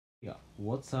Yeah,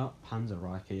 what's up,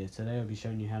 Panzer here. Today I'll be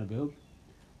showing you how to build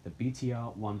the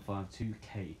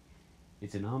BTR-152K.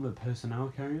 It's an armored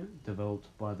personnel carrier developed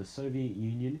by the Soviet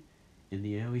Union in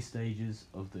the early stages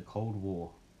of the Cold War.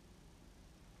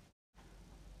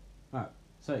 Alright,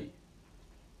 so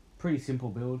pretty simple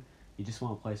build. You just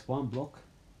want to place one block,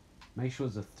 make sure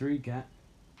it's a three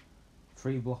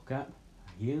block gap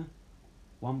here,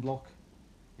 one block,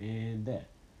 and there.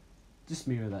 Just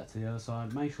mirror that to the other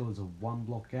side, make sure there's a one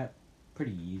block gap,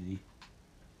 pretty easy.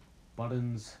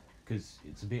 Buttons, because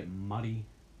it's a bit muddy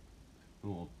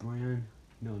or brown,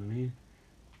 you know what I mean?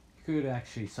 You could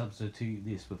actually substitute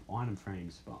this with item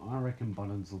frames, but I reckon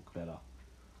buttons look better.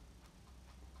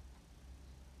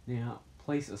 Now,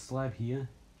 place a slab here,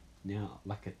 now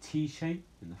like a T shape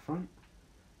in the front,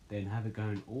 then have it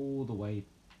going all the way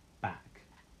back.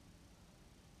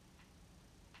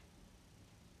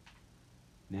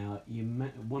 Now, you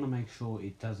want to make sure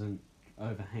it doesn't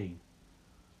overhang.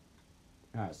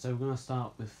 Alright, so we're going to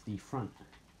start with the front.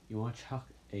 You want to chuck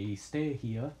a stair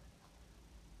here,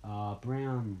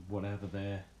 brown whatever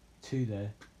there, two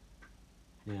there.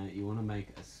 Now you want to make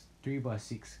a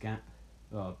 3x6 gap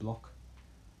block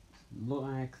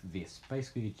like this.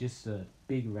 Basically just a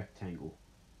big rectangle.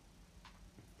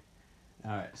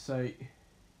 Alright, so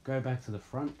go back to the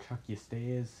front, chuck your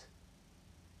stairs,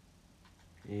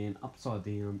 and upside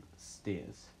down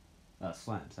stairs,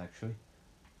 slabs actually.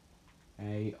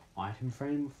 A item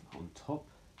frame on top.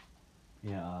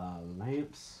 Yeah,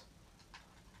 lamps.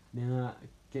 Now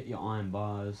get your iron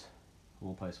bars.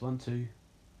 We'll place 1, 2,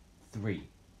 3.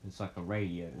 It's like a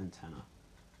radio antenna.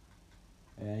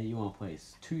 You want to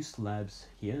place two slabs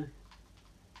here,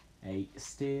 a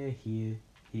stair here,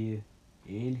 here,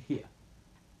 and here.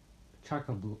 Chuck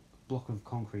a block of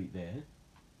concrete there,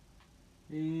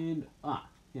 and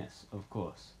yes, of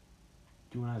course.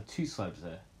 Do you want to have two slabs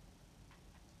there?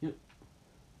 Yep.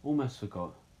 Almost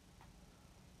forgot.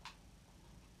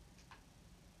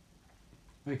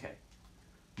 Okay,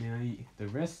 now the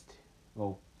rest,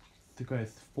 well, to go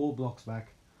 4 blocks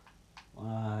back,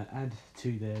 add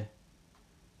 2 there,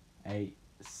 a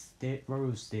row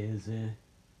of stairs there,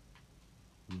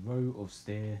 row of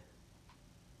stair,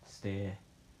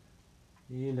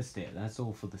 and a stair. That's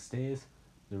all for the stairs.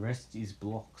 The rest is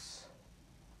blocks.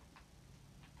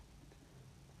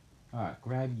 Alright,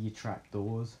 grab your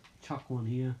trapdoors, chuck one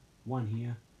here,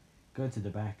 go to the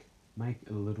back, make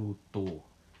a little door.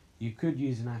 You could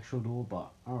use an actual door,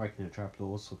 but I reckon a trapdoor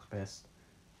looks best.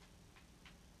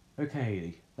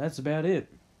 Okay, that's about it.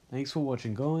 Thanks for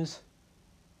watching, guys.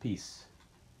 Peace.